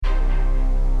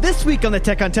This week on the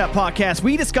Tech ONTAP podcast,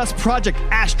 we discuss Project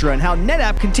Astra and how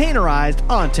NetApp containerized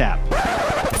ONTAP.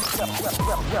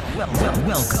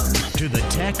 Welcome to the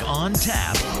Tech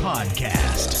ONTAP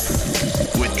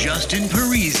podcast with Justin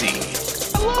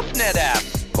Parisi. I love NetApp.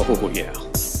 Oh, yeah.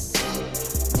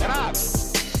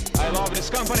 NetApp. I love this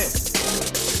company.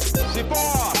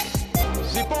 Support.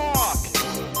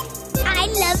 I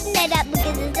love NetApp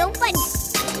because it's so funny.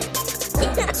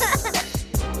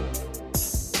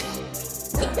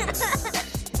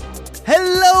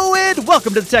 Hello and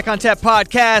welcome to the Tech ONTAP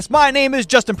podcast. My name is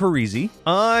Justin Parisi.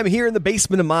 I'm here in the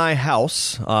basement of my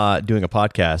house doing a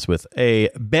podcast with a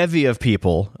bevy of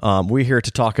people. We're here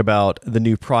to talk about the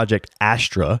new Project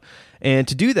Astra. And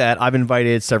to do that, I've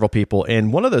invited several people.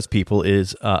 And one of those people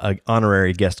is an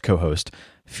honorary guest co-host,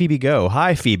 Phoebe Go.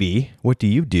 Hi, Phoebe. What do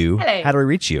you do? Hello. How do I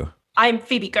reach you? I'm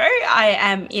Phoebe Go. I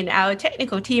am in our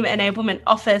technical team enablement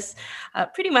office.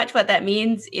 Pretty much what that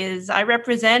means is I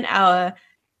represent our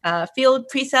field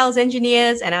pre-sales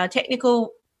engineers and our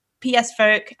technical PS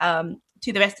folk to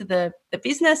the rest of the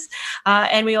business.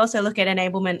 And we also look at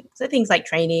enablement, so things like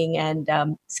training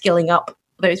and skilling up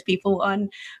those people on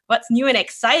what's new and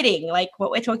exciting, like what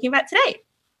we're talking about today.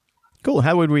 Cool.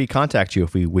 How would we contact you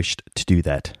if we wished to do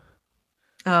that?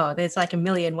 Oh, there's like a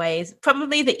million ways.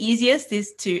 Probably the easiest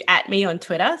is to @ me on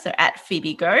Twitter, so @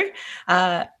 Phoebe Go.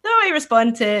 Though I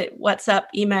respond to WhatsApp,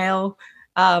 email.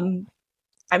 I'm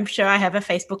sure I have a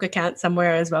Facebook account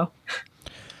somewhere as well.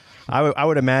 I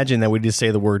would imagine that we just say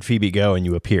the word Phoebe Go and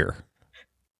you appear.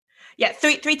 Yeah,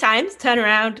 three times, turn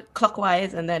around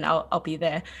clockwise, and then I'll be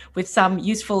there with some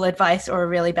useful advice or a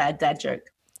really bad dad joke.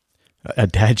 A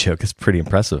dad joke is pretty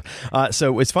impressive.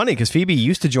 So it's funny because Phoebe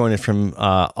used to join us from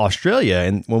Australia,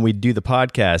 and when we do the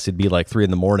podcast, it'd be like 3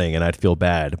 a.m, and I'd feel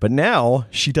bad. But now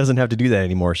she doesn't have to do that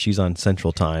anymore. She's on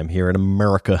Central Time here in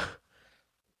America.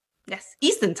 Yes,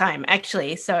 Eastern Time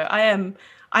actually. So I am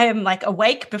like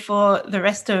awake before the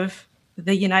rest of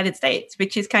the United States,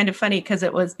 which is kind of funny because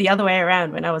it was the other way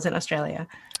around when I was in Australia.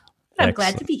 I'm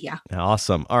glad to be here.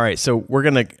 Awesome. All right. So we're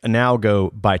going to now go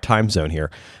by time zone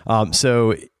here.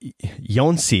 So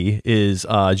Jonsi is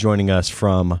joining us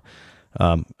from,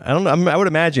 I don't know, I would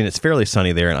imagine it's fairly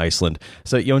sunny there in Iceland.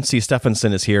 So Jonsi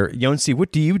Stephenson is here. Jonsi,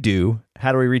 what do you do?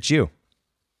 How do we reach you?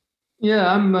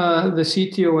 Yeah, I'm the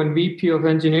CTO and VP of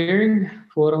engineering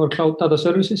for our cloud data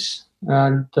services.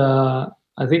 And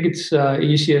I think it's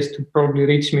easiest to probably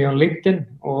reach me on LinkedIn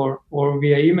or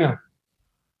via email.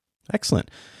 Excellent.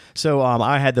 So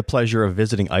I had the pleasure of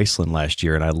visiting Iceland last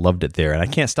year, and I loved it there. And I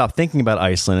can't stop thinking about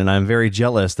Iceland, and I'm very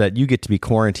jealous that you get to be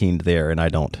quarantined there, and I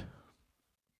don't.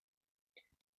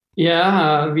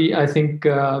 Yeah, I think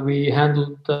we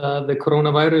handled the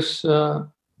coronavirus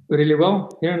really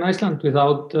well here in Iceland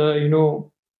without,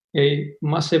 a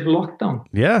massive lockdown.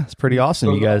 Yeah, it's pretty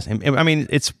awesome, you guys. I mean,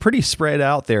 it's pretty spread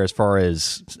out there as far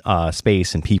as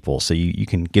space and people, so you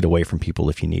can get away from people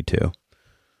if you need to.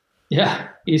 Yeah,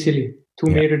 easily. 2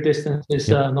 meter distance is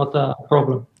not a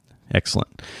problem.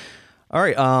 Excellent. All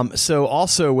right. So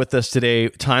also with us today,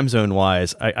 time zone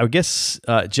wise, I guess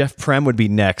Jeff Prem would be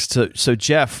next. So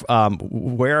Jeff,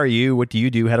 where are you? What do you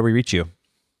do? How do we reach you?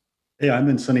 Hey, I'm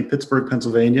in sunny Pittsburgh,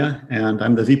 Pennsylvania, and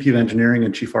I'm the VP of Engineering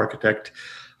and Chief Architect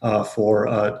for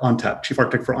ONTAP, Chief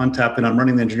Architect for ONTAP, and I'm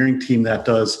running the engineering team that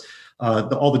does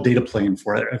all the data plane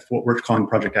for what we're calling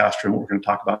Project Astra and what we're going to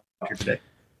talk about here today.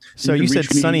 So you said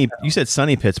sunny. You said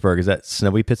sunny Pittsburgh. Is that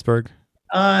snowy Pittsburgh?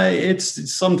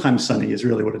 It's sometimes sunny is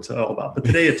really what it's all about. But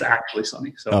today it's actually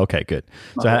sunny. So okay, good.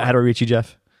 So how do we reach you,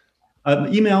 Jeff?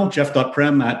 Email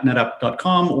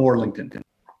jeff.prem@netapp.com or LinkedIn.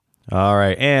 All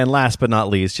right. And last but not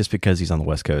least, just because he's on the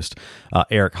West Coast,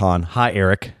 Eric Hahn. Hi,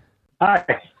 Eric. Hi.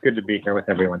 Good to be here with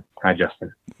everyone. Hi,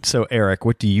 Justin. So Eric,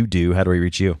 what do you do? How do we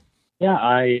reach you? Yeah,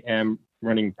 I am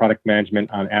running product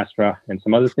management on Astra and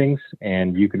some other things,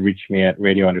 and you can reach me at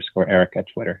radio_Eric at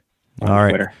Twitter. All right.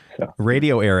 Twitter, so.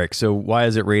 Radio Eric. So why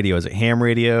is it radio? Is it ham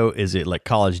radio? Is it like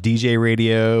college DJ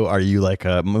radio? Are you like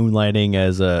moonlighting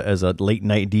as a late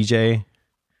night DJ?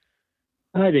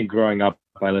 I think growing up,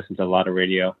 I listened to a lot of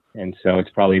radio, and so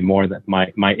it's probably more that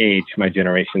my age, my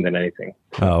generation than anything.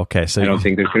 Oh, okay. So I don't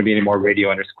think there's going to be any more radio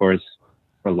underscores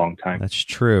for a long time. That's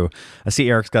true. I see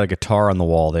Eric's got a guitar on the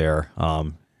wall there.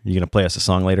 You going to play us a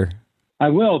song later? I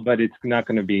will, but it's not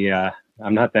going to be, I'm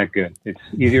not that good. It's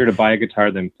easier to buy a guitar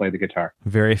than play the guitar.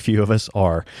 Very few of us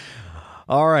are.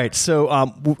 All right. So,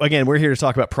 again, we're here to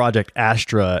talk about Project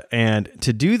Astra. And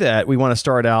to do that, we want to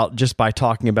start out just by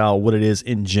talking about what it is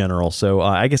in general. So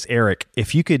I guess, Eric,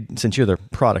 if you could, since you're the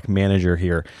product manager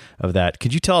here of that,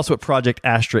 could you tell us what Project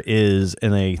Astra is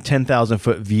in a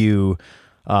 10,000-foot view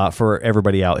for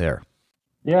everybody out there?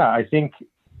 Yeah, I think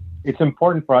it's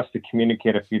important for us to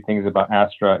communicate a few things about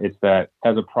Astra. It's that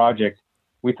as a project,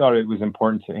 we thought it was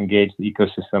important to engage the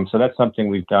ecosystem. So that's something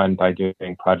we've done by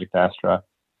doing Project Astra.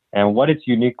 And what it's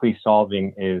uniquely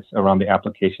solving is around the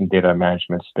application data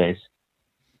management space.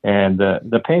 And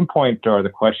the pain point or the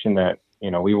question that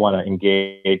we want to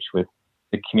engage with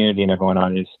the community and everyone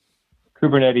on is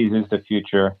Kubernetes is the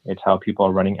future. It's how people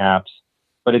are running apps,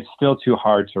 but it's still too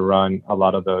hard to run a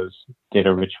lot of those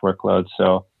data-rich workloads.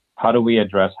 So how do we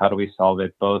solve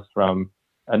it, both from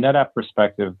a NetApp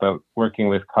perspective, but working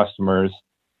with customers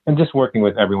and just working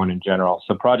with everyone in general.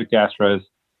 So Project Astra is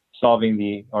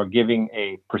giving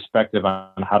a perspective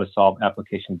on how to solve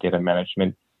application data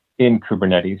management in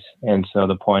Kubernetes. And so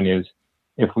the point is,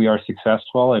 if we are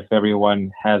successful, if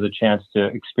everyone has a chance to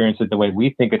experience it the way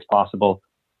we think it's possible,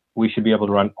 we should be able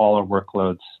to run all our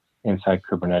workloads inside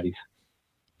Kubernetes.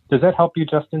 Does that help you,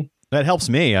 Justin? That helps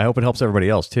me. I hope it helps everybody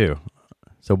else too.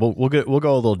 So we'll go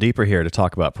a little deeper here to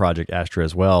talk about Project Astra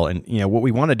as well. And what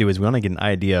we want to do is we want to get an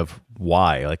idea of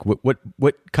why, like what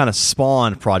kind of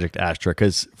spawned Project Astra.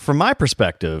 Because from my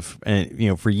perspective,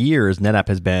 and for years NetApp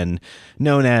has been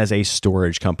known as a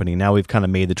storage company. Now we've kind of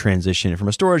made the transition from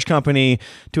a storage company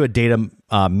to a data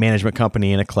management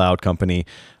company and a cloud company.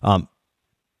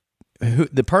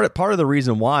 The part of the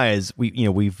reason why is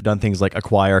we've done things like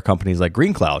acquire companies like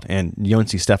GreenCloud, and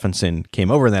Jonsi Stephenson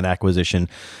came over in that acquisition.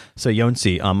 So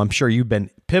Jonsi, I'm sure you've been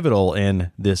pivotal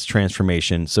in this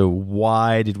transformation. So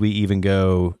why did we even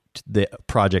go to the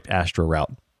Project Astra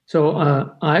route? So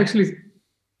I actually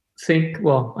think,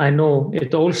 I know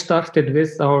it all started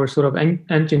with our sort of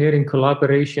engineering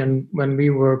collaboration when we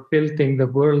were building the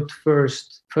world's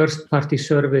first-party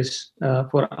service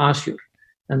for Azure.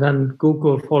 And then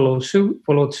Google followed suit,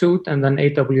 and then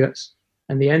AWS.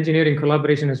 And the engineering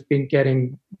collaboration has been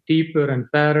getting deeper and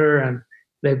better, and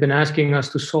they've been asking us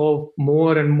to solve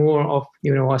more and more of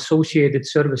associated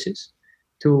services.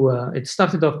 It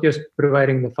started off just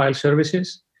providing the file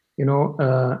services,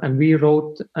 and we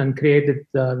wrote and created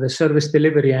the service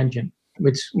delivery engine,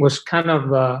 which was kind of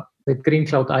the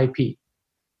GreenCloud IP,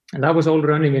 and that was all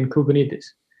running in Kubernetes.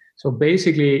 So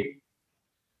basically,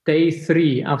 day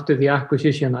 3 after the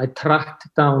acquisition, I tracked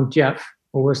down Jeff,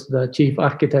 who was the chief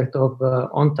architect of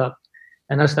ONTAP,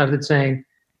 and I started saying,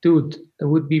 dude, it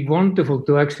would be wonderful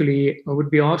to it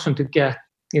would be awesome to get,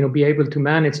 be able to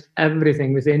manage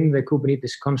everything within the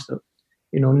Kubernetes construct,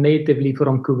 natively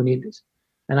from Kubernetes.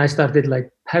 And I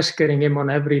started pestering him on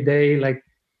every day,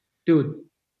 dude,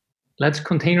 let's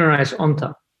containerize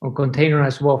ONTAP or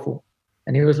containerize Waffle.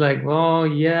 And he was like, well,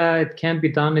 yeah, it can be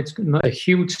done. It's not a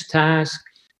huge task.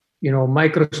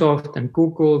 Microsoft and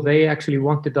Google, they actually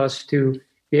wanted us to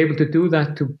be able to do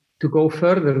that, to go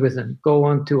further with them, go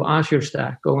onto Azure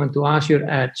Stack, go into Azure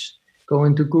Edge, go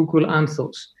into Google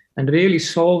Anthos, and really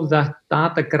solve that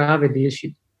data gravity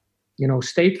issue.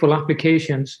 Stateful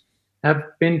applications have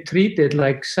been treated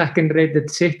like second-rated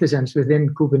citizens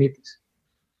within Kubernetes.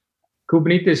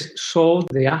 Kubernetes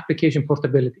solved the application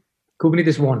portability.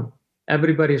 Kubernetes won.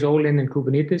 Everybody is all in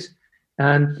Kubernetes.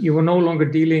 And you were no longer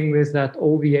dealing with that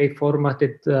OVA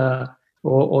formatted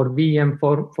or VM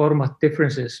format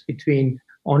differences between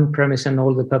on-premise and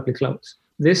all the public clouds.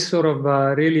 This sort of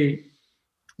really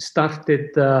started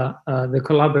the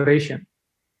collaboration.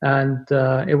 And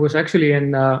it was actually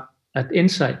at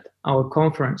Insight, our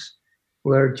conference,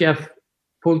 where Jeff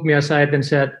pulled me aside and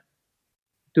said,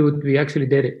 dude, we actually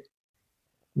did it.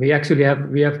 We have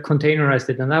containerized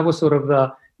it. And that was sort of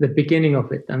the beginning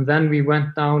of it. And then we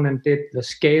went down and did the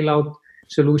scale out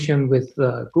solution with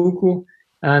Google.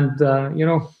 And,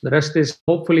 the rest is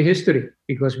hopefully history,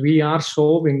 because we are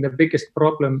solving the biggest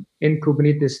problem in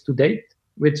Kubernetes to date,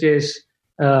 which is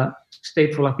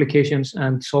stateful applications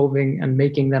and solving and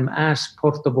making them as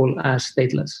portable as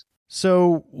stateless.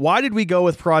 So why did we go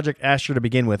with Project Astra to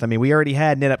begin with? I mean, we already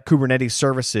had NetApp Kubernetes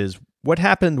services. What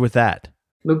happened with that?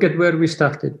 Look at where we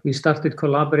started. We started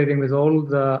collaborating with all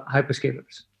the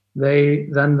hyperscalers.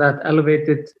 Then that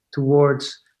elevated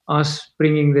towards us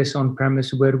bringing this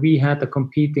on-premise where we had a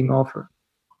competing offer.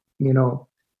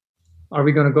 Are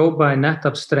we going to go by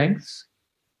NetApp's strengths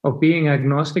of being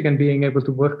agnostic and being able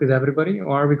to work with everybody?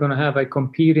 Or are we going to have a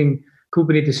competing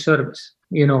Kubernetes service?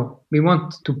 We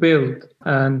want to build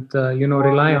and,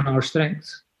 rely on our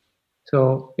strengths.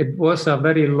 So it was a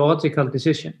very logical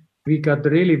decision. We got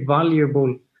really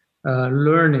valuable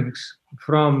learnings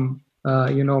from,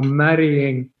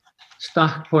 marrying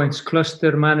StackPoint's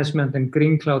cluster management and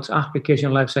GreenCloud's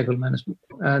application lifecycle management.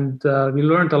 And we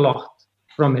learned a lot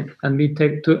from it. And we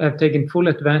have taken full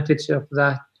advantage of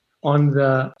that on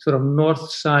the sort of north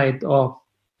side of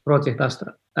Project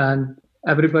Astra. And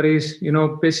everybody's,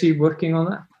 busy working on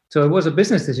that. So it was a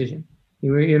business decision.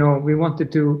 We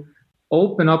wanted to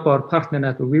open up our partner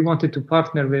network. We want to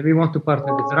partner with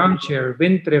Ramshare,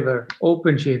 Windriver,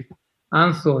 OpenShift,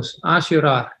 Anthos, Azure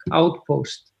Arc,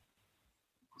 Outpost.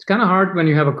 It's kind of hard when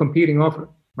you have a competing offer,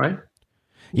 right?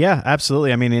 Yeah,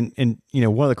 absolutely. I mean,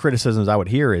 one of the criticisms I would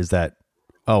hear is that,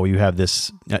 you have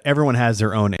this, everyone has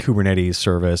their own Kubernetes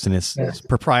service and it's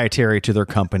proprietary to their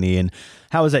company. And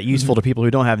how is that useful to people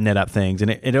who don't have NetApp things?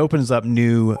 And it opens up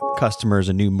new customers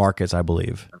and new markets, I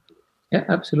believe. Yeah,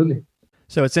 absolutely.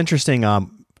 So it's interesting.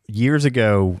 Years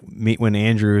ago, when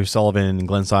Andrew Sullivan and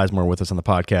Glenn Sizemore were with us on the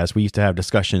podcast, we used to have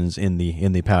discussions in the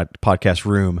podcast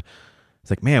room. It's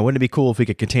like, man, wouldn't it be cool if we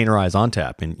could containerize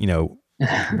ONTAP? And,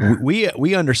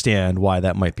 we understand why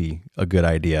that might be a good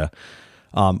idea.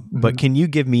 But can you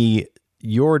give me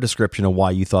your description of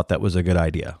why you thought that was a good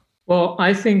idea? Well,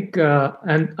 I think,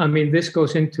 this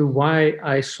goes into why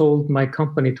I sold my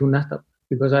company to NetApp,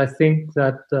 because I think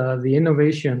that the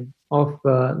innovation of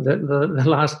the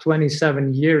last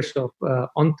 27 years of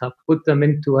ONTAP put them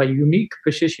into a unique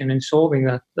position in solving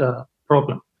that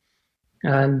problem.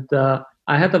 And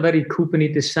I had a very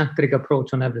Kubernetes-centric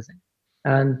approach on everything.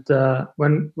 And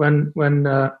when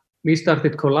we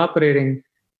started collaborating,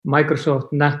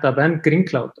 Microsoft, NetApp, and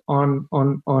GreenCloud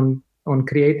on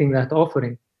creating that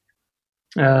offering,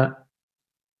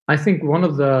 I think one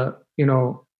of the,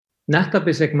 NetApp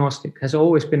is agnostic, has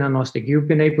always been agnostic. You've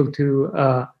been able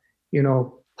to,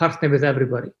 partner with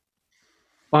everybody,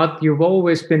 but you've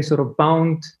always been sort of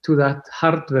bound to that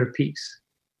hardware piece.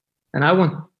 And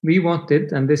we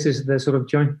wanted, and this is the sort of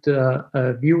joint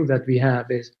view that we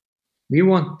have, is we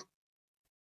want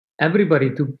everybody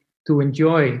to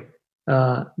enjoy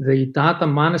the data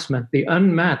management, the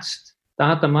unmatched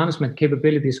data management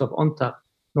capabilities of ONTAP,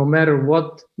 no matter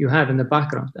what you have in the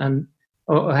background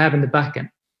or have in the backend.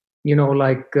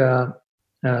 Like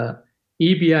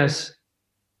EBS,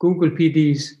 Google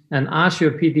PDs, and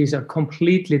Azure PDs are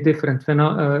completely different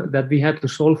that we had to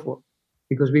solve for,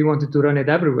 because we wanted to run it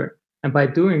everywhere. And by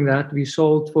doing that, we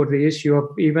solved for the issue of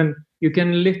even you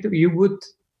would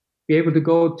be able to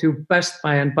go to Best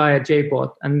Buy and buy a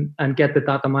JBot and get the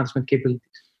data management capabilities.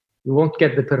 You won't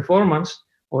get the performance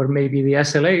or maybe the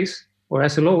SLAs or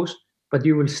SLOs, but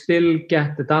you will still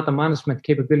get the data management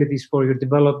capabilities for your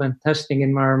development testing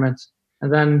environments.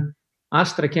 And then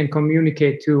Astra can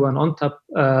communicate to an ONTAP,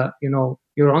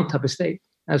 your ONTAP estate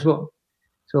as well.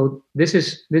 So this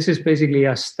is basically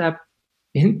a step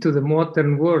into the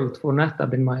modern world for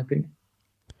NetApp, in my opinion.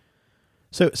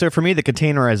 So for me, the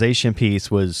containerization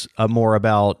piece was more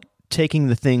about taking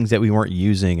the things that we weren't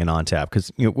using in ONTAP.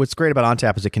 Because what's great about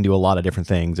ONTAP is it can do a lot of different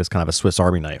things. It's kind of a Swiss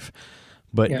Army knife.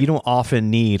 But you don't often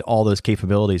need all those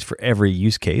capabilities for every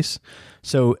use case.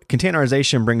 So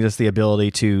containerization brings us the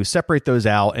ability to separate those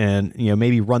out and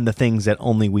maybe run the things that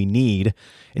only we need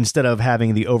instead of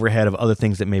having the overhead of other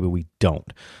things that maybe we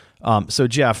don't. So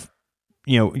Jeff,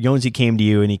 Yonzi came to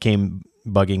you and he came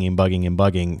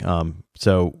bugging.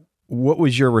 So what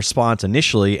was your response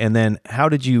initially, and then how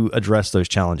did you address those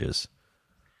challenges?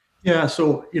 Yeah,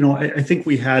 so I think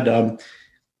we had a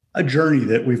journey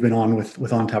that we've been on with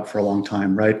ONTAP for a long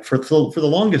time, right? For the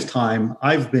longest time,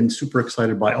 I've been super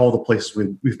excited by all the places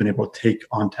we've been able to take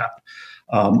ONTAP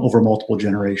over multiple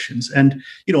generations. And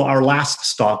our last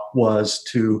stop was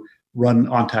to run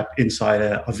ONTAP inside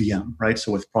a VM, right?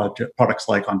 So with products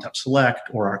like ONTAP Select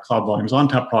or our Cloud Volumes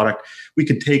ONTAP product, we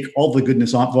could take all the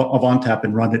goodness of ONTAP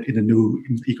and run it in a new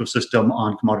ecosystem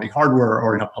on commodity hardware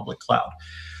or in a public cloud,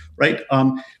 right?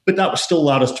 But that still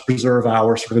allowed us to preserve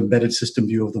our sort of embedded system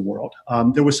view of the world.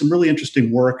 There was some really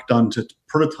interesting work done to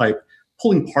prototype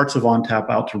pulling parts of ONTAP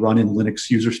out to run in Linux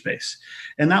user space.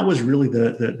 And that was really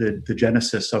the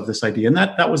genesis of this idea. And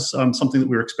that was something that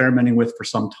we were experimenting with for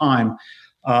some time.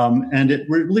 And it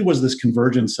really was this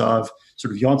convergence of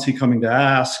sort of Yonzi coming to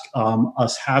ask,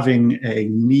 us having a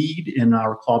need in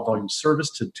our Cloud Volume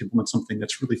service to implement something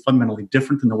that's really fundamentally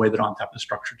different than the way that ONTAP is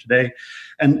structured today.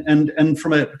 And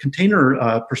from a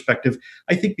container perspective,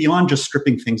 I think beyond just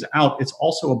stripping things out, it's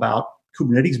also about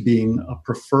Kubernetes being a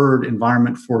preferred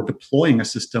environment for deploying a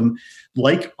system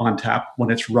like ONTAP when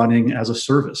it's running as a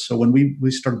service. So when we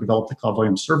started to develop the Cloud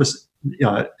Volume service,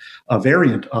 a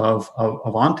variant of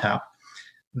ONTAP,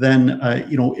 then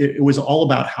it was all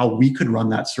about how we could run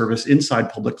that service inside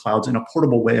public clouds in a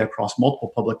portable way across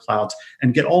multiple public clouds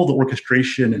and get all the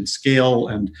orchestration and scale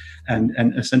and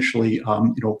essentially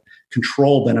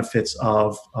control benefits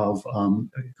of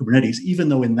Kubernetes. Even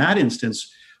though in that instance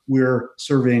we're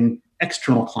serving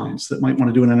external clients that might want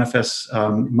to do an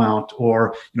NFS mount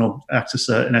or access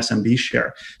an SMB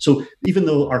share. So even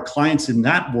though our clients in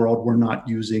that world were not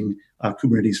using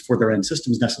Kubernetes for their end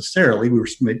systems necessarily, we were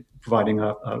providing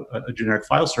a generic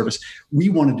file service. We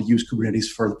wanted to use Kubernetes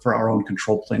for our own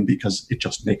control plane because it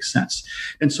just makes sense.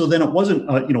 And so then it wasn't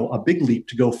a big leap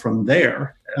to go from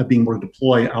there, being able to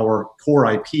deploy our core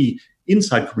IP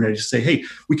inside Kubernetes to say, hey,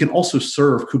 we can also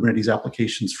serve Kubernetes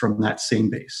applications from that same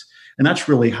base. And that's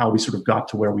really how we sort of got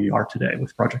to where we are today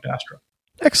with Project Astra.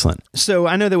 Excellent. So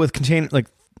I know that with container,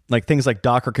 like things like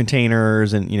Docker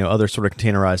containers and other sort of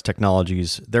containerized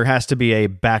technologies, there has to be a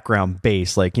background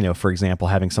base, like for example,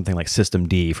 having something like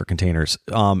systemd for containers.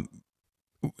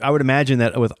 I would imagine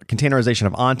that with containerization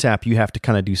of ONTAP, you have to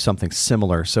kind of do something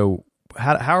similar. So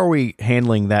how are we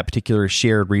handling that particular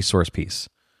shared resource piece?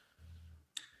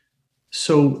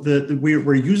 So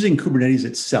we're using Kubernetes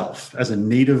itself as a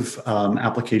native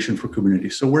application for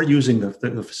Kubernetes. So we're using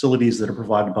the facilities that are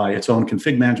provided by its own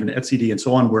config management, etcd, and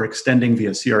so on. We're extending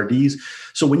via CRDs.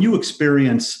 So when you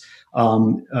experience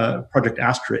Project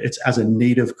Astra, it's as a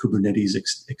native Kubernetes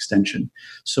extension.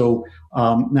 So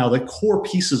now the core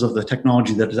pieces of the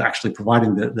technology that is actually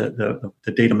providing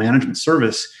the data management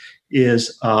service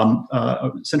is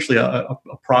essentially a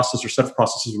process or set of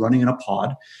processes running in a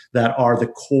pod that are the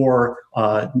core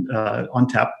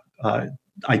ONTAP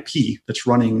IP that's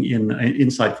running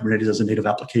inside Kubernetes as a native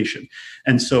application.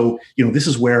 And so, this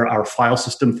is where our file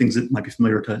system, things that might be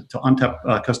familiar to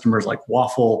ONTAP customers like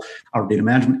Waffle, our data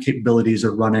management capabilities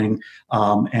are running,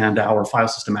 and our file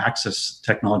system access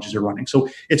technologies are running. So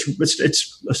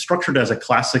it's structured as a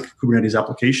classic Kubernetes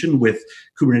application with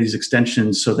Kubernetes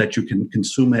extensions so that you can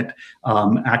consume it,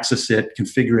 access it,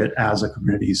 configure it as a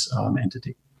Kubernetes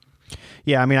entity.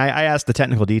 Yeah, I mean, I asked the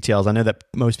technical details. I know that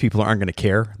most people aren't going to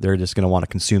care. They're just going to want to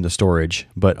consume the storage.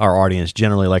 But our audience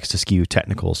generally likes to skew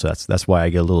technical, so that's why I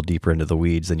get a little deeper into the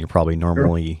weeds than you're probably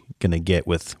normally going to get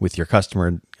with your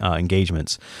customer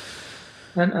engagements.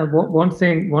 And one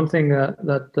thing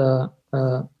that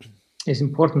is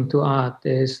important to add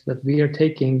is that we are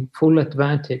taking full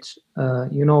advantage.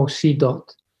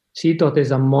 CDOT. CDOT is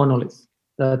a monolith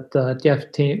that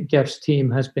Jeff's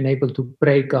team has been able to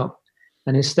break up.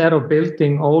 And instead of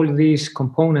building all these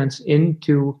components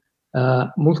into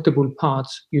multiple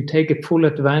pods, you take a full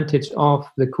advantage of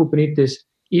the Kubernetes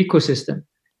ecosystem,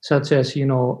 such as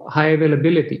high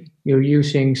availability. You're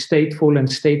using stateful and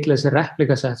stateless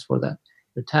replica sets for that.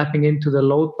 You're tapping into the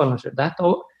load balancer. That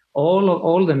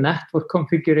all the network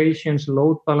configurations,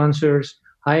 load balancers,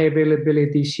 high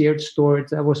availability, shared storage,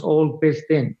 that was all built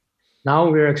in.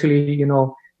 Now we're actually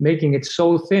making it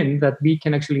so thin that we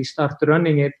can actually start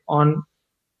running it on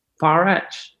far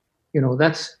edge.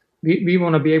 We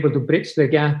want to be able to bridge the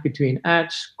gap between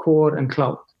edge, core, and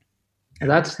cloud. And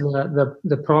that's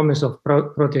the promise of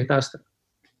Project Astra.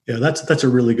 Yeah, that's a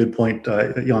really good point,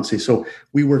 Yancey. So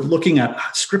we were looking at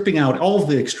stripping out all of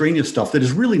the extraneous stuff that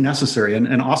is really necessary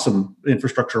and awesome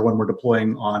infrastructure when we're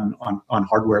deploying on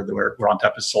hardware where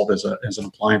ONTAP is sold as an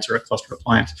appliance or a clustered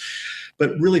appliance,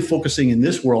 but really focusing in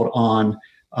this world on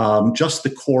just the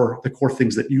core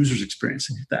things that users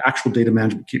experience, the actual data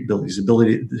management capabilities,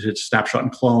 ability to snapshot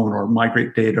and clone or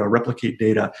migrate data or replicate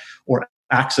data or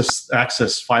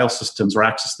access file systems or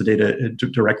access the data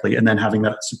directly, and then having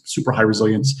that super high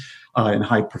resilience and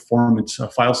high performance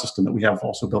file system that we have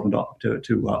also built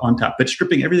to ONTAP, but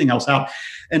stripping everything else out.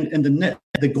 And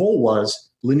the goal was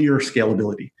linear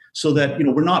scalability, so that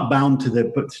we're not bound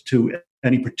to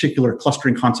any particular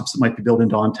clustering concepts that might be built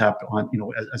into ONTAP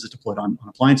as it's deployed on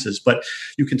appliances. But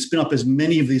you can spin up as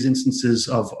many of these instances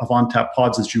of ONTAP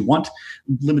pods as you want,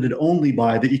 limited only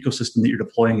by the ecosystem that you're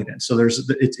deploying it in. So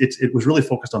it was really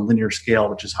focused on linear scale,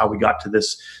 which is how we got to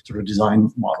this sort of design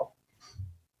model.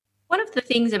 One of the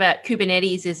things about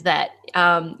Kubernetes is that,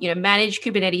 managed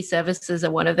Kubernetes services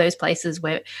are one of those places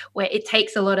where it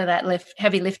takes a lot of that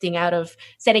heavy lifting out of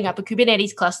setting up a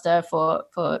Kubernetes cluster for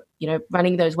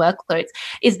running those workloads.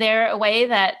 Is there a way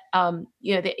that,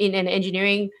 in an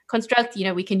engineering construct,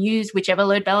 we can use whichever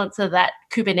load balancer that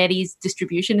Kubernetes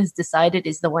distribution has decided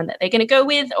is the one that they're going to go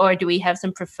with, or do we have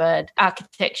some preferred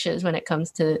architectures when it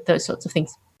comes to those sorts of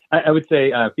things? I would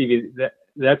say, Phoebe,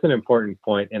 that's an important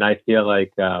point, and I feel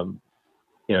like,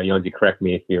 Yonzi, correct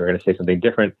me if you're going to say something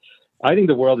different. I think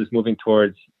the world is moving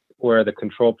towards where the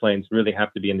control planes really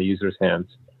have to be in the user's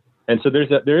hands, and so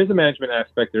there is a management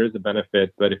aspect, there is a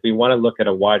benefit. But if we want to look at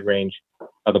a wide range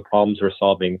of the problems we're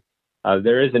solving,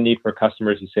 there is a need for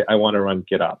customers to say, I want to run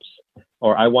GitOps,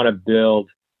 or I want to build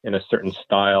in a certain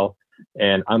style,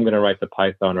 and I'm going to write the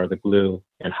Python or the glue.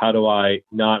 And how do I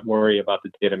not worry about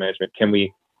the data management? Can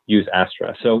we use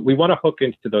Astra? So we want to hook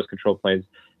into those control planes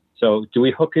So do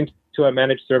we hook into a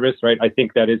managed service, right? I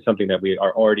think that is something that we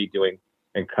are already doing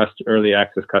and early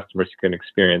access customers can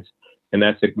experience. And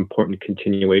that's an important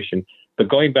continuation. But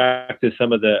going back to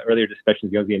some of the earlier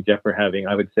discussions Yonsi and Jeff were having,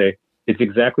 I would say it's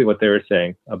exactly what they were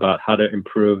saying about how to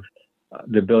improve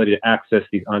the ability to access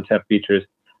these ONTAP features.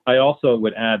 I also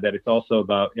would add that it's also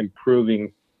about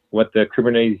improving what the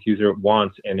Kubernetes user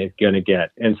wants and is going to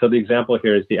get. And so the example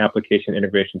here is the application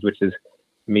integrations, which is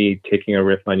me taking a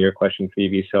riff on your question,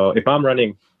 Phoebe. So if I'm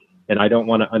running and I don't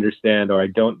want to understand, or I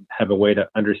don't have a way to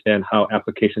understand how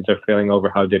applications are failing over,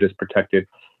 how data is protected,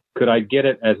 could I get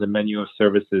it as a menu of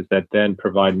services that then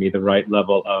provide me the right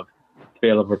level of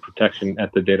failover protection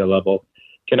at the data level?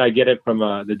 Can I get it from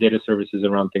the data services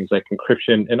around things like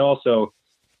encryption? And also,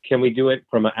 can we do it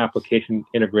from an application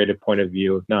integrated point of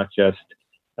view, not just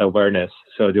awareness?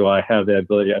 So do I have the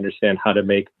ability to understand how to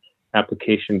make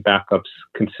application backups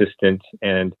consistent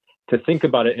and to think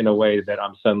about it in a way that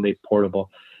I'm suddenly portable?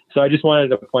 So I just wanted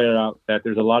to point out that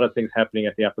there's a lot of things happening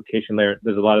at the application layer.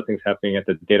 There's a lot of things happening at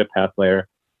the data path layer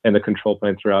and the control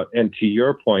plane throughout. And to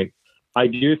your point, I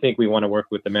do think we want to work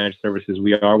with the managed services.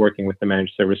 We are working with the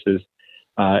managed services.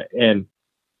 And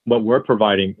what we're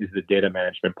providing is the data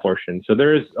management portion. So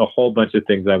there is a whole bunch of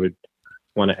things I would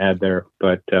want to add there.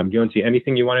 But Yonsi,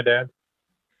 anything you wanted to add?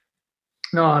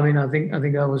 No, I mean, I think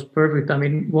that was perfect. I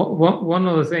mean, one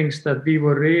of the things that we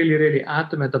were really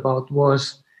adamant about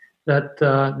was that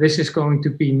this is going to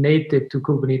be native to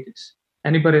Kubernetes.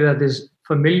 Anybody that is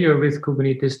familiar with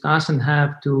Kubernetes doesn't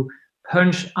have to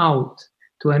punch out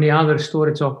to any other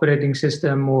storage operating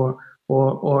system or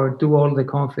do all the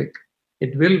config.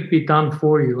 It will be done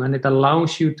for you, and it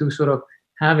allows you to sort of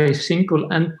have a single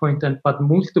endpoint but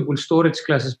multiple storage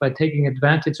classes by taking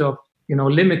advantage of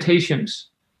limitations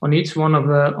on each one of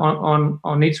the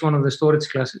each one of the storage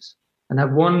classes, and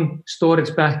have one storage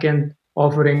backend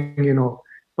offering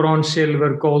bronze,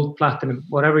 silver, gold, platinum,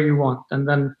 whatever you want, and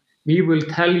then we will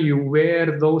tell you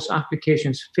where those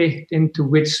applications fit into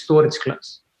which storage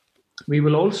class. We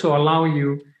will also allow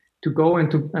you to go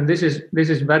into, and this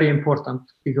is very important,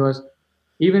 because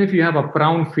even if you have a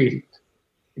brownfield,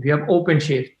 if you have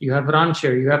OpenShift, you have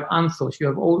Rancher, you have Anthos, you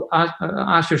have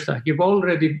Azure Stack, you've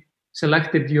already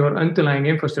selected your underlying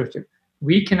infrastructure,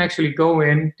 we can actually go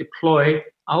in, deploy,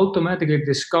 automatically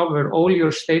discover all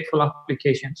your stateful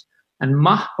applications and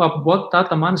map up what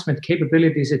data management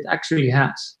capabilities it actually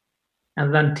has.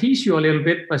 And then tease you a little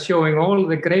bit by showing all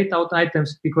the grayed out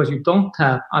items because you don't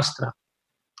have Astra.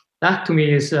 That to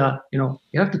me is, you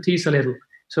have to tease a little.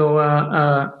 So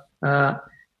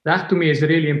that to me is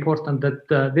really important,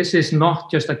 that this is not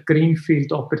just a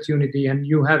greenfield opportunity and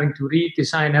you having to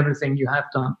redesign everything you have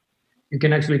done. You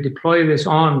can actually deploy this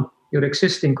on your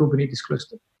existing Kubernetes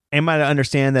cluster. Am I to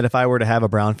understand that if I were to have a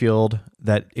brownfield,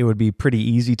 that it would be pretty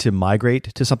easy to migrate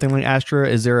to something like Astra?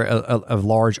 Is there a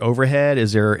large overhead?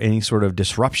 Is there any sort of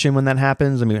disruption when that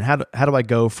happens? I mean, how do I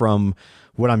go from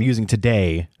what I'm using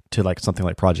today to like something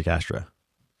like Project Astra?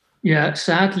 Yeah,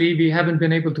 sadly, we haven't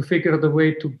been able to figure out a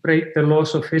way to break the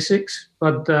laws of physics.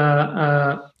 But you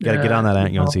got to get on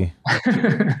that, Yonsi.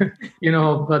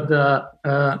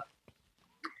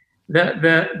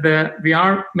 We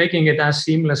are making it as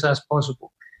seamless as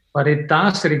possible. But it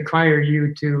does require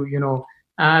you to,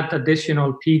 add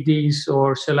additional PDs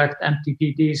or select empty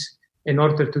PDs in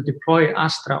order to deploy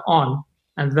Astra on,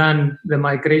 and then the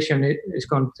migration is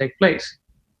going to take place.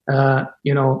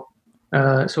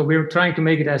 So we're trying to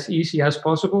make it as easy as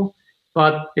possible,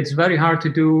 but it's very hard to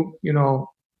do,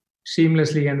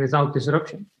 seamlessly and without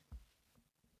disruption.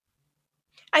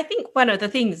 I think one of the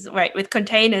things, right, with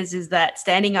containers is that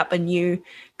standing up a new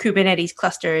Kubernetes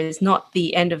cluster is not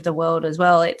the end of the world as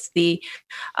well. It's the,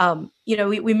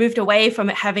 we moved away from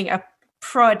having a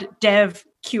prod dev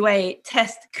QA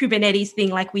test Kubernetes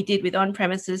thing like we did with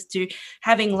on-premises to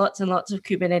having lots and lots of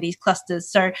Kubernetes clusters.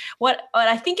 So what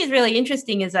I think is really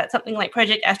interesting is that something like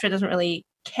Project Astra doesn't really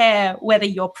care whether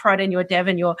your prod and your dev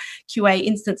and your QA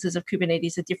instances of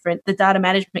Kubernetes are different. The data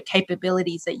management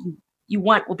capabilities that you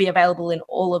want will be available in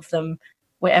all of them,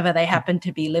 wherever they happen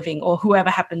to be living or whoever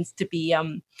happens to be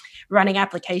running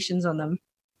applications on them.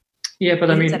 Yeah, but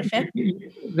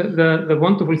the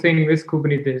wonderful thing with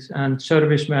Kubernetes and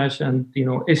Service Mesh and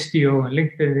Istio and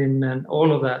LinkedIn and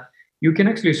all of that, you can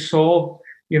actually solve.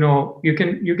 You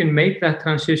can make that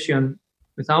transition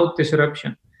without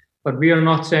disruption. But we are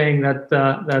not saying that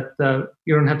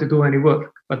you don't have to do any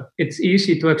work. But it's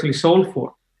easy to actually solve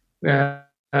for.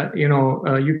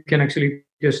 You can actually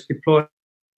just deploy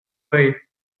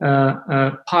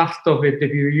part of it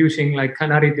if you're using like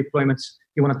Canary deployments.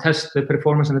 You want to test the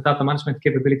performance and the data management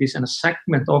capabilities and a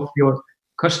segment of your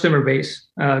customer base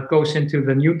goes into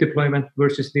the new deployment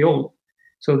versus the old.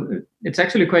 So it's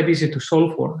actually quite easy to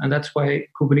solve for, and that's why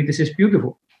Kubernetes is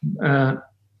beautiful. I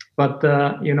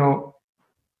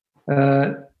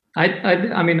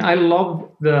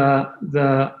love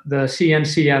the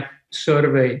CNCF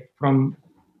survey from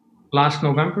last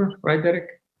November, right,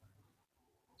 Derek?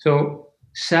 So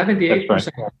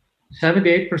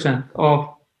 78% of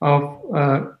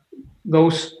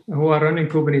those who are running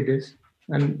Kubernetes,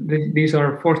 and these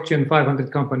are Fortune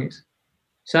 500 companies,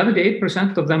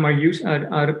 78% of them are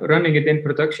running it in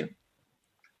production,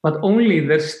 but only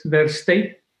their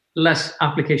stateless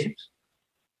applications.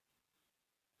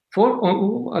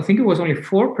 I think it was only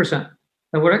 4%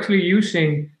 that were actually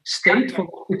using stateful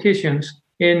applications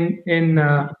in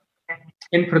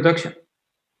production.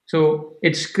 So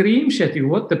it screams at you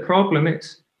what the problem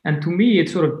is. And to me, it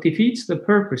sort of defeats the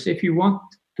purpose. If you want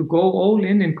to go all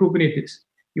in Kubernetes,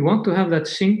 you want to have that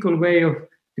single way of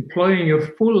deploying your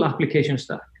full application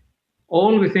stack,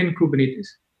 all within Kubernetes.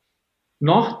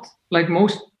 Not like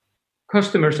most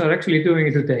customers are actually doing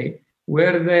it today,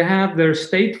 where they have their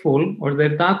stateful or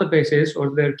their databases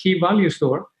or their key value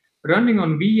store running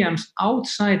on VMs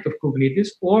outside of Kubernetes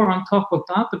or on top of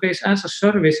database as a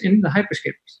service in the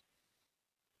hyperscalers.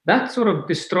 That sort of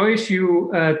destroys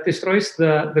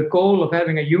the goal of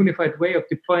having a unified way of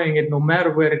deploying it no matter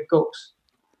where it goes.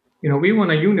 We want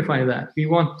to unify that. We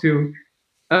want to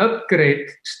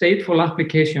upgrade stateful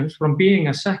applications from being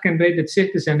a second-rated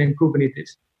citizen in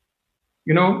Kubernetes,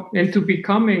 into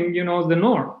becoming, the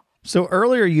norm. So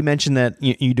earlier you mentioned that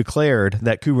you declared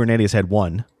that Kubernetes had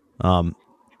won.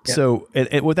 So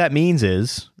what that means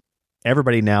is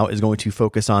everybody now is going to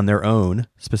focus on their own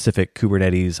specific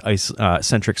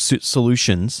Kubernetes-centric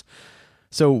solutions.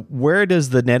 So where does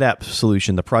the NetApp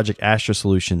solution, the Project Astra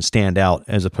solution, stand out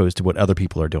as opposed to what other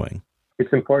people are doing?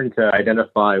 It's important to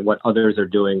identify what others are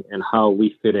doing and how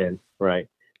we fit in, right?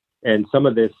 And some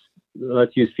of this,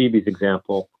 let's use Phoebe's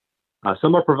example.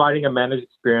 Some are providing a managed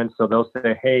experience, so they'll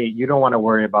say, hey, you don't want to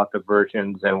worry about the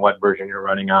versions and what version you're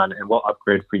running on, and we'll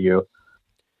upgrade for you.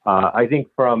 I think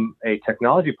from a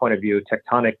technology point of view,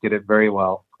 Tectonic did it very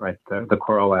well, right? The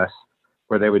CoreOS,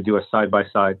 where they would do a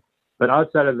side-by-side. But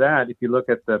outside of that, if you look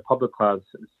at the public clouds,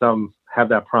 some have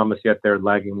that promise, yet they're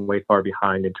lagging way far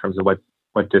behind in terms of what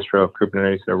distro of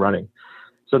Kubernetes they're running.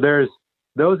 So there's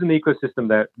those in the ecosystem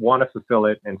that want to fulfill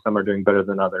it, and some are doing better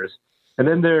than others. And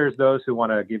then there's those who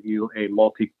want to give you a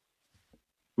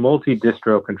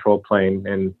multi-distro control plane,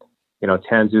 and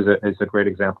Tanzu is a great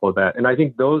example of that. And I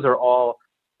think those are all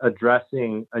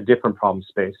addressing a different problem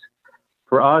space.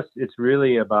 For us, it's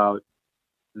really about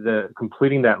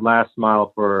completing that last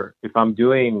mile for if I'm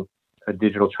doing a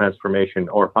digital transformation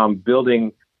or if I'm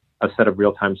building a set of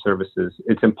real-time services.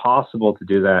 It's impossible to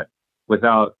do that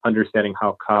without understanding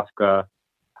how Kafka,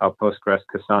 how Postgres,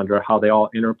 Cassandra, how they all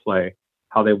interplay,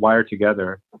 how they wire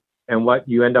together. And what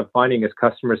you end up finding is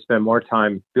customers spend more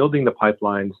time building the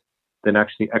pipelines than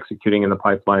actually executing in the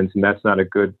pipelines, and that's not a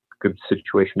good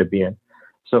situation to be in.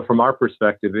 So from our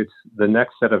perspective, it's the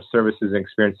next set of services and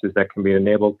experiences that can be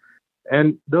enabled.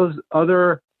 And those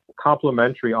other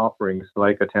complementary offerings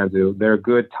like a Tanzu, they're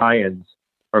good tie-ins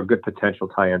or good potential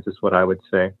tie-ins is what I would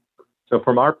say. So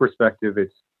from our perspective,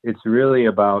 it's really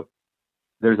about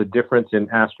there's a difference in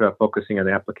Astra focusing on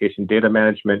the application data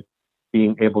management,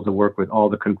 being able to work with all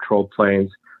the control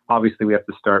planes. Obviously, we have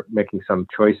to start making some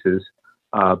choices,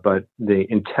 but the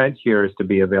intent here is to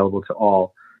be available to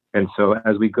all. And so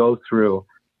as we go through,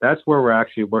 that's where we're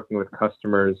actually working with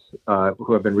customers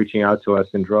who have been reaching out to us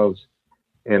in droves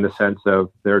in the sense of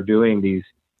they're doing these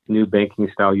new banking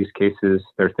style use cases.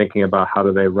 They're thinking about how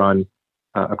do they run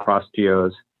across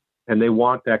geos, and they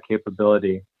want that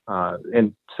capability.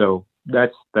 And so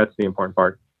that's the important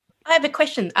part. I have a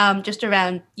question just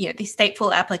around these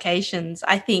stateful applications.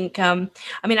 I think,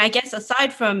 I guess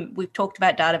aside from we've talked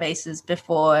about databases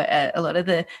before, a lot of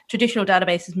the traditional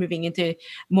databases moving into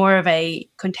more of a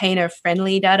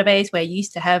container-friendly database where you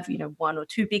used to have one or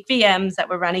two big VMs that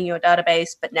were running your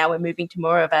database, but now we're moving to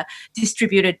more of a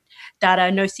distributed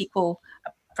data, NoSQL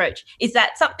approach. Is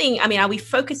that something, are we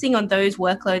focusing on those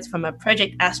workloads from a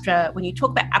Project Astra? When you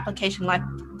talk about application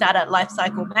data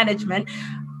lifecycle management,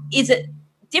 is it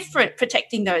different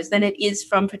protecting those than it is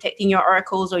from protecting your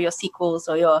Oracles or your SQLs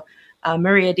or your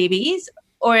MariaDBs?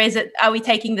 Or are we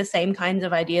taking the same kinds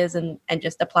of ideas and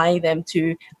just applying them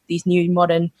to these new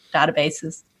modern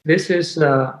databases? This is,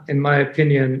 in my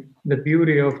opinion, the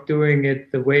beauty of doing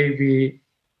it the way we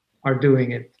are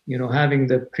doing it. Having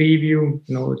the preview,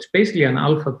 it's basically an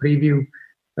alpha preview,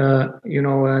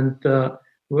 and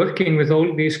working with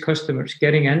all these customers,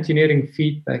 getting engineering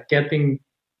feedback, getting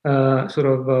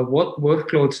what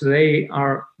workloads they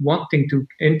are wanting to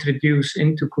introduce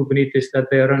into Kubernetes that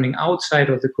they are running outside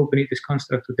of the Kubernetes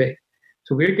construct today.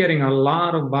 So we're getting a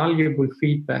lot of valuable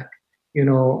feedback,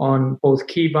 on both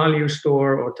key value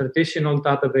store or traditional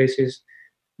databases,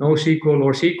 NoSQL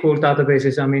or SQL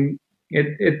databases. I mean,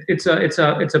 it's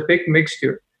a big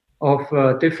mixture of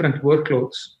different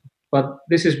workloads. But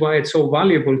this is why it's so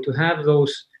valuable to have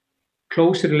those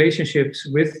close relationships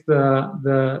with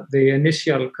the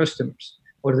initial customers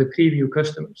or the preview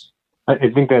customers. I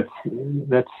think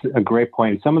that's a great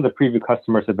point. Some of the preview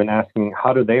customers have been asking,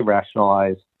 how do they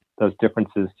rationalize those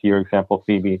differences to your example,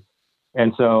 Phoebe?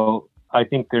 And so I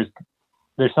think there's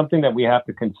something that we have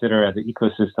to consider as an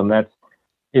ecosystem. That's,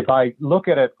 if I look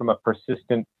at it from a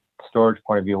persistent storage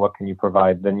point of view, what can you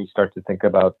provide? Then you start to think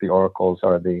about the oracles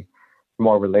or the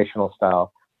more relational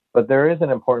style. But there is an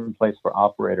important place for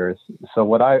operators. So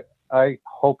what I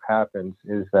hope happens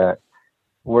is that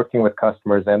working with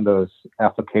customers and those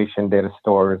application data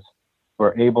stores,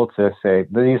 we're able to say,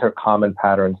 these are common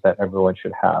patterns that everyone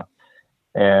should have.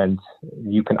 And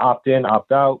you can opt in,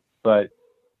 opt out, but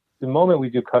the moment we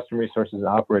do custom resources and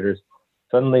operators,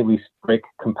 suddenly we break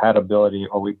compatibility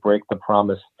or we break the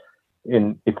promise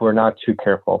if we're not too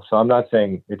careful. So I'm not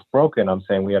saying it's broken, I'm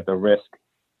saying we have the risk.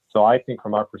 So I think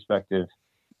from our perspective,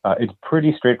 it's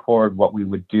pretty straightforward what we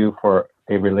would do for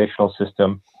a relational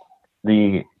system.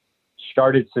 The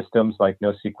sharded systems like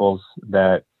NoSQLs,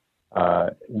 that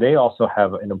they also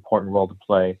have an important role to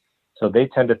play. So they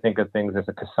tend to think of things as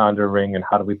a Cassandra ring and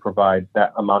how do we provide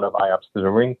that amount of IOPS to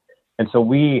the ring. And so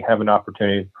we have an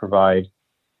opportunity to provide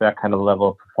that kind of level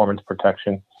of performance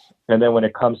protection. And then when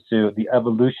it comes to the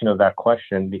evolution of that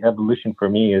question, the evolution for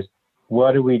me is,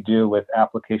 what do we do with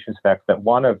application stacks that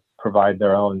want to provide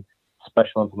their own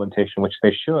special implementation, which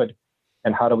they should,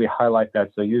 and how do we highlight that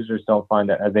so users don't find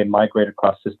that as they migrate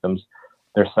across systems,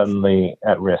 they're suddenly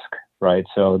at risk, right?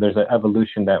 So there's an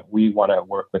evolution that we want to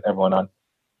work with everyone on.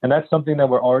 And that's something that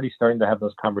we're already starting to have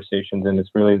those conversations, and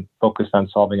it's really focused on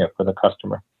solving it for the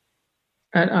customer.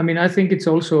 And I mean, I think it's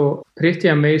also pretty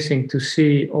amazing to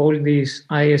see all these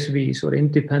ISVs or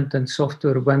independent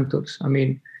software vendors. I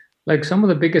mean, like some of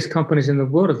the biggest companies in the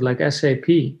world, like SAP,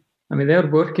 I mean, they're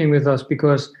working with us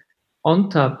because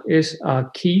ONTAP is a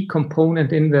key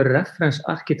component in the reference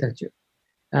architecture.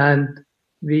 And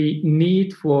the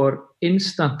need for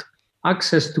instant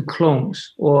access to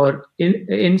clones or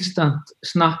instant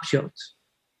snapshots,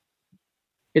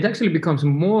 it actually becomes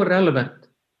more relevant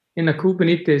in a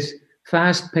Kubernetes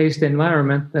fast-paced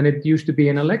environment than it used to be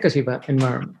in a legacy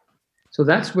environment. So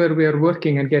that's where we are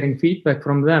working and getting feedback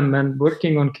from them and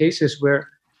working on cases where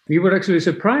we were actually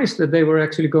surprised that they were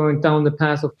actually going down the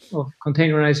path of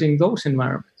containerizing those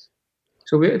environments.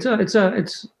 So we are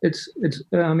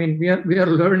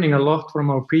learning a lot from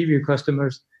our preview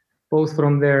customers, both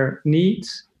from their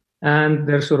needs and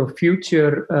their sort of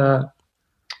future,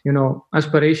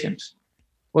 aspirations,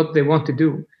 what they want to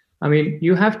do. I mean,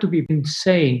 you have to be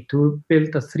insane to build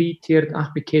a 3-tiered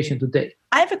application today.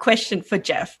 I have a question for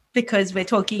Jeff, because we're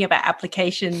talking about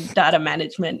application data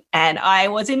management, and I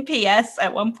was in PS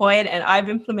at one point, and I've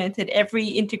implemented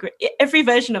every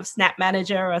version of Snap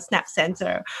Manager or Snap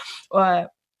Sensor or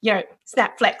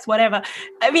Snap Flex, whatever.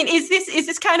 I mean, is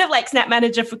this kind of like Snap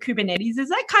Manager for Kubernetes? Is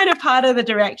that kind of part of the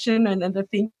direction and the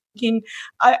thinking?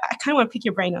 I kind of want to pick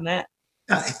your brain on that.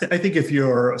 I think if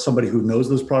you're somebody who knows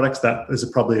those products, that is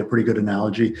probably a pretty good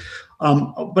analogy.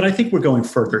 But I think we're going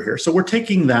further here. So we're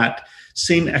taking that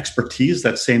same expertise,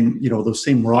 that same, those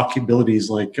same raw capabilities,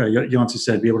 like Yancey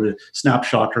said, be able to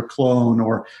snapshot or clone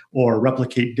or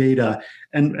replicate data,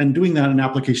 and doing that in an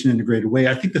application integrated way.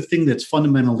 I think the thing that's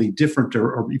fundamentally different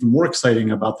or even more exciting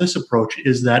about this approach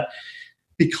is that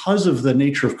because of the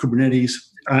nature of Kubernetes,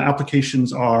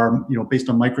 applications are, based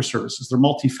on microservices. They're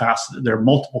multifaceted. There are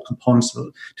multiple components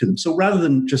to them. So rather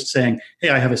than just saying, "Hey,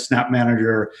 I have a Snap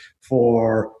Manager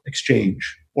for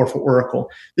Exchange or for Oracle,"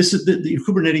 this is the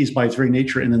Kubernetes by its very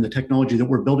nature, and then the technology that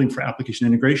we're building for application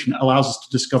integration allows us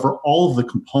to discover all of the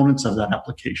components of that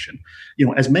application.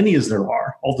 As many as there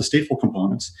are, all the stateful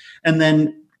components, and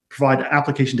then provide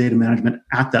application data management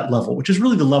at that level, which is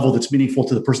really the level that's meaningful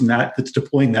to the person that's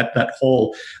deploying that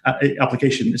whole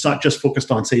application. It's not just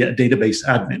focused on, say, a database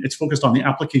admin. It's focused on the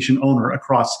application owner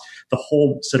across the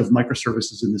whole set of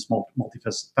microservices in this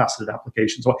multifaceted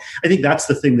application. So I think that's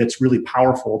the thing that's really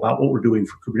powerful about what we're doing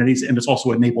for Kubernetes, and it's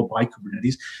also enabled by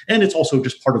Kubernetes, and it's also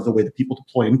just part of the way that people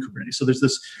deploy in Kubernetes. So there's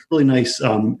this really nice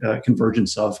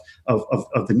convergence of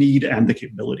the need and the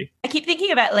capability. I keep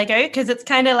thinking about Lego because it's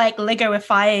kind of like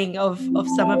Lego-ifying of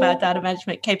some of our data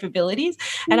management capabilities.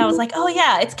 And I was like, oh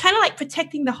yeah, it's kind of like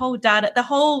protecting the whole data, the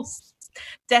whole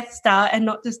Death Star and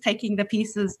not just taking the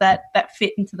pieces that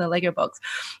fit into the Lego box.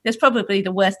 That's probably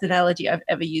the worst analogy I've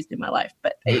ever used in my life,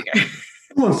 but there you go.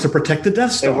 Who wants to protect the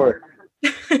Death Star?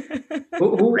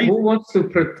 Who wants to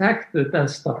protect the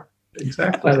Death Star?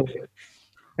 Exactly.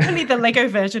 Only the Lego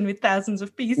version with thousands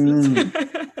of pieces.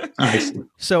 I see.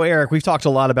 So, Eric, we've talked a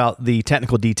lot about the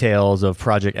technical details of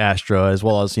Project Astra, as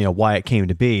well as why it came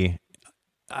to be.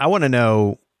 I want to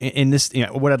know in this.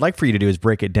 What I'd like for you to do is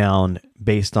break it down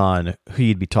based on who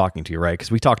you'd be talking to, right? Because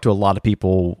we talk to a lot of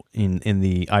people in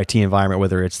the IT environment,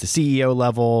 whether it's the CEO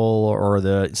level or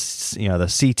the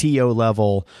CTO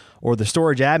level or the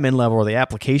storage admin level or the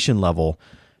application level.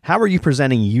 How are you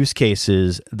presenting use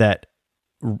cases that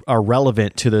are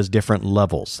relevant to those different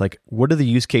levels? Like, what are the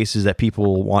use cases that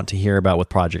people want to hear about with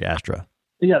Project Astra?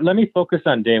 Yeah, let me focus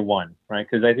on day one, right?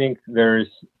 Because I think there's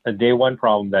a day one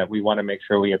problem that we want to make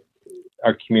sure we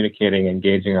are communicating,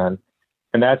 engaging on.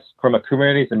 And that's from a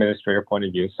Kubernetes administrator point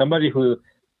of view. Somebody who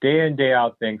day in, day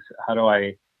out thinks, how do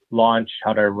I launch?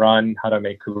 How do I run? How do I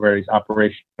make Kubernetes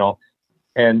operational?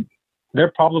 And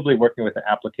they're probably working with the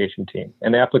application team.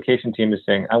 And the application team is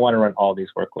saying, I want to run all these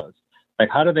workloads. Like,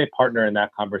 how do they partner in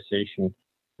that conversation?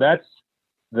 That's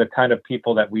the kind of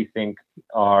people that we think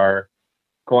are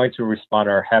going to respond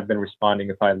or have been responding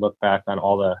if I look back on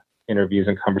all the interviews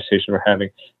and conversations we're having.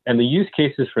 And the use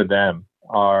cases for them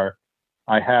are,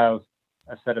 I have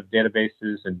a set of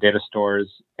databases and data stores,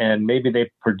 and maybe they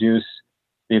produce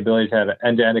the ability to have an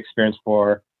end-to-end experience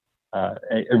for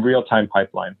a real-time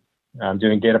pipeline.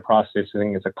 Doing data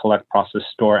processing is a collect, process,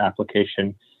 store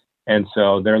application. And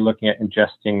so they're looking at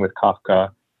ingesting with Kafka,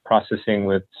 processing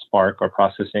with Spark, or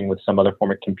processing with some other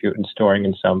form of compute and storing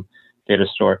in some data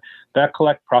store. That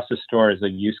collect, process, store is a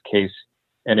use case,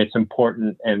 and it's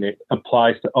important, and it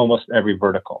applies to almost every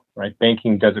vertical, right?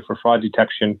 Banking does it for fraud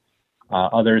detection.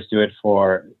 Others do it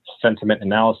for sentiment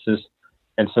analysis.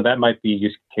 And so that might be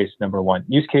use case number one.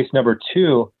 Use case number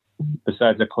two,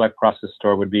 besides the collect, process,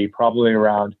 store, would be probably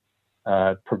around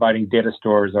providing data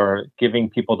stores or giving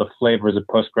people the flavors of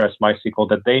Postgres, MySQL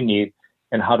that they need,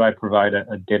 and how do I provide a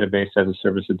database as a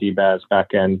service, a DBaaS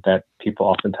backend that people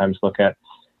oftentimes look at.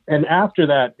 And after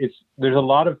that, there's a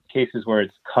lot of cases where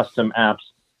it's custom apps,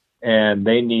 and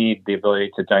they need the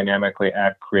ability to dynamically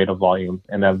create a volume,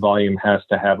 and that volume has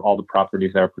to have all the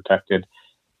properties that are protected.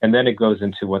 And then it goes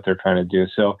into what they're trying to do.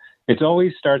 So it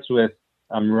always starts with,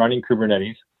 I'm running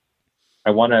Kubernetes. I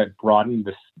want to broaden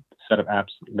this set of apps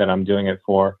that I'm doing it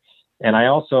for. And I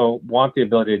also want the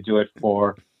ability to do it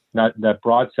for not that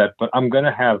broad set, but I'm going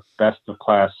to have best of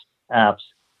class apps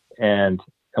and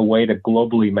a way to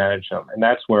globally manage them. And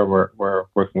that's where we're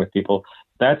working with people.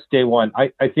 That's day one.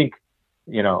 I think,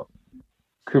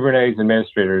 Kubernetes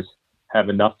administrators have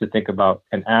enough to think about,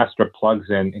 and Astra plugs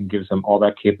in and gives them all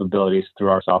that capabilities through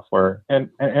our software and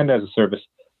as a service.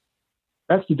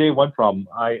 That's the day one problem.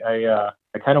 I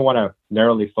kind of want to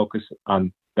narrowly focus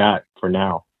on that for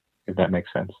now, if that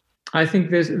makes sense. I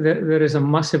think there is a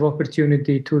massive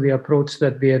opportunity to the approach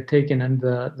that we have taken and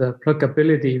the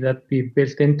pluggability that we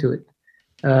built into it.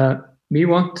 We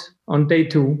want on day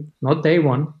two, not day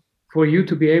one, for you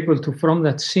to be able to, from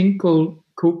that single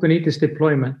Kubernetes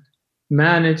deployment,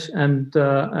 manage and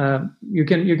you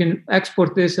can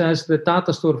export this as the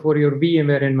data store for your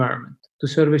VMware environment to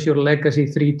service your legacy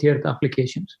 3-tiered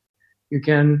applications. You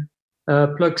can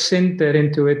plug Cinder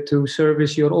into it to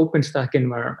service your OpenStack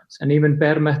environments and even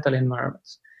bare metal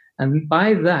environments. And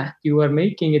by that, you are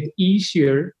making it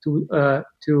easier to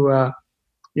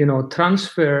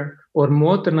transfer or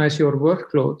modernize your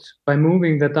workloads by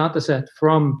moving the dataset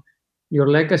from your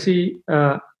legacy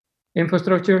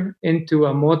infrastructure into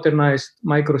a modernized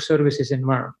microservices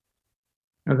environment.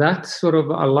 And that's where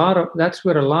a lot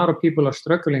of people are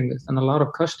struggling with, and a lot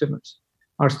of customers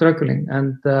are struggling.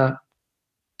 And that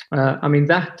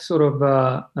sort of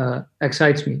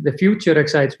excites me. The future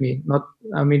excites me.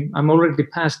 I'm already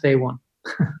past day one.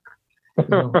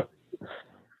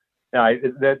 Yeah,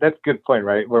 that's a good point,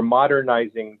 right? We're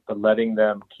modernizing, but letting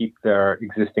them keep their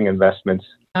existing investments.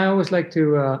 I always like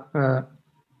to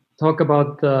talk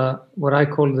about what I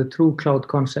call the true cloud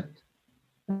concept.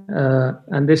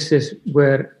 And this is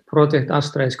where Project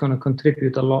Astra is going to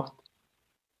contribute a lot.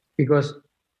 Because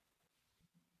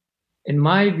in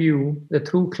my view, the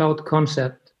true cloud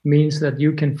concept means that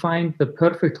you can find the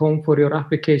perfect home for your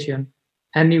application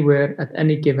anywhere at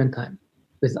any given time,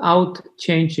 without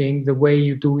changing the way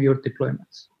you do your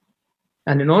deployments.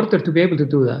 And in order to be able to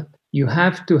do that, you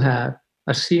have to have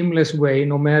a seamless way,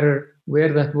 no matter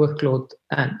where that workload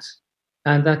ends.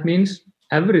 And that means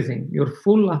everything, your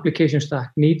full application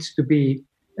stack needs to be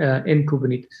in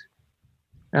Kubernetes.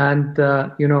 And,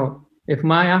 If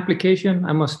my application,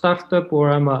 I'm a startup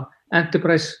or I'm an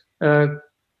enterprise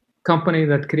company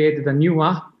that created a new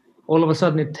app, all of a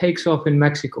sudden it takes off in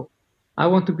Mexico. I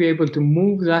want to be able to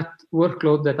move that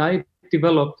workload that I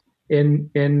developed in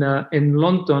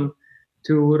London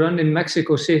to run in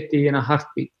Mexico City in a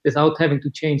heartbeat without having to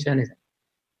change anything.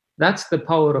 That's the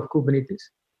power of Kubernetes.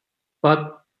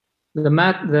 But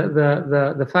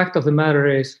the fact of the matter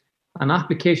is, an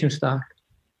application stack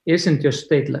isn't just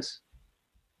stateless.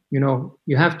 You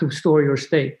have to store your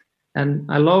state. And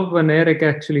I love when Eric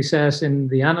actually says in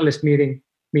the analyst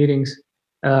meetings,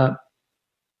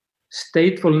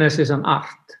 statefulness is an art.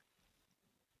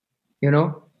 An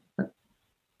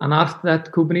art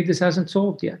that Kubernetes hasn't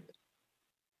solved yet.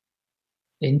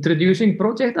 Introducing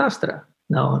Project Astra.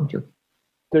 No, I'm joking.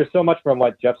 There's so much from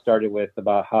what Jeff started with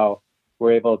about how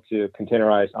we're able to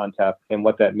containerize ONTAP and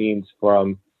what that means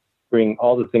from bring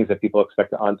all the things that people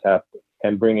expect to ONTAP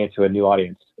and bring it to a new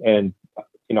audience. And,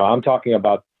 I'm talking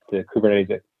about the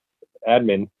Kubernetes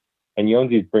admin, and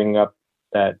Yonzi is bringing up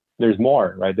that there's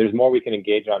more, right? There's more we can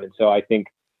engage on. And so I think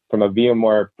from a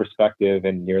VMware perspective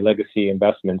and your legacy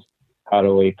investments, how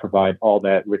do we provide all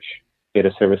that rich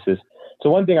data services? So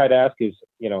one thing I'd ask is,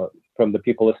 from the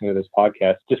people listening to this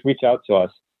podcast, just reach out to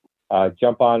us.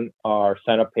 Jump on our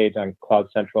sign-up page on Cloud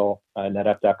Central,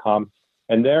 netapp.com.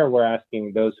 And there we're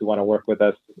asking those who want to work with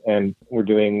us, and we're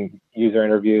doing user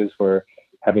interviews. We're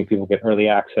having people get early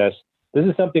access. This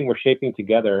is something we're shaping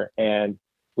together, and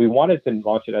we wanted to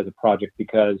launch it as a project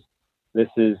because this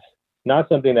is not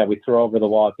something that we throw over the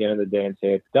wall at the end of the day and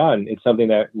say it's done. It's something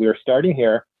that we're starting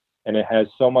here, and it has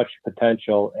so much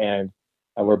potential, and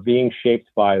we're being shaped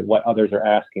by what others are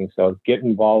asking. So get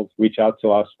involved, reach out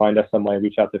to us, find us some way,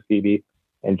 reach out to Phoebe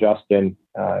and Justin,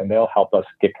 and they'll help us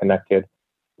get connected.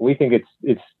 We think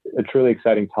it's a truly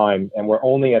exciting time, and we're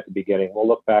only at the beginning. We'll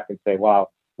look back and say, wow,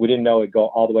 we didn't know it'd go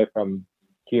all the way from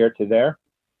here to there.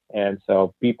 And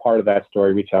so be part of that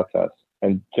story, reach out to us.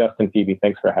 And Justin, Phoebe,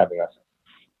 thanks for having us.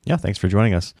 Yeah, thanks for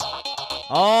joining us.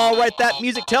 All right, that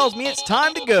music tells me it's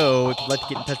time to go. If you'd like to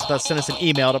get in touch with us, send us an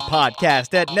email to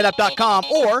podcast@netapp.com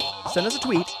or send us a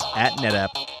tweet @netapp.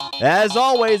 As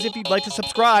always, if you'd like to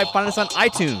subscribe, find us on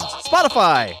iTunes,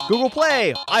 Spotify, Google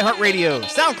Play, iHeartRadio,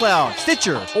 SoundCloud,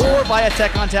 Stitcher, or via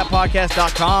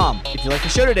TechOnTapPodcast.com. If you like the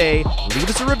show today, leave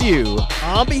us a review.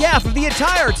 On behalf of the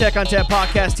entire Tech on Tap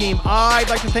podcast team, I'd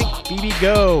like to thank Phoebe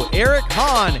Go, Eric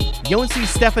Hahn, Yonsi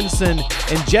Stephenson,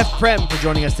 and Jeff Prem for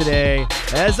joining us today.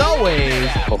 As always,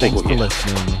 thanks for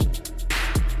listening.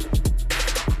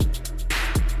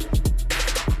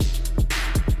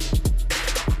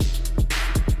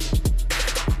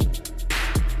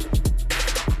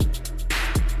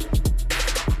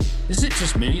 Is it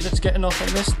just me that's getting off on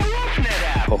this?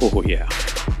 Oh, yeah.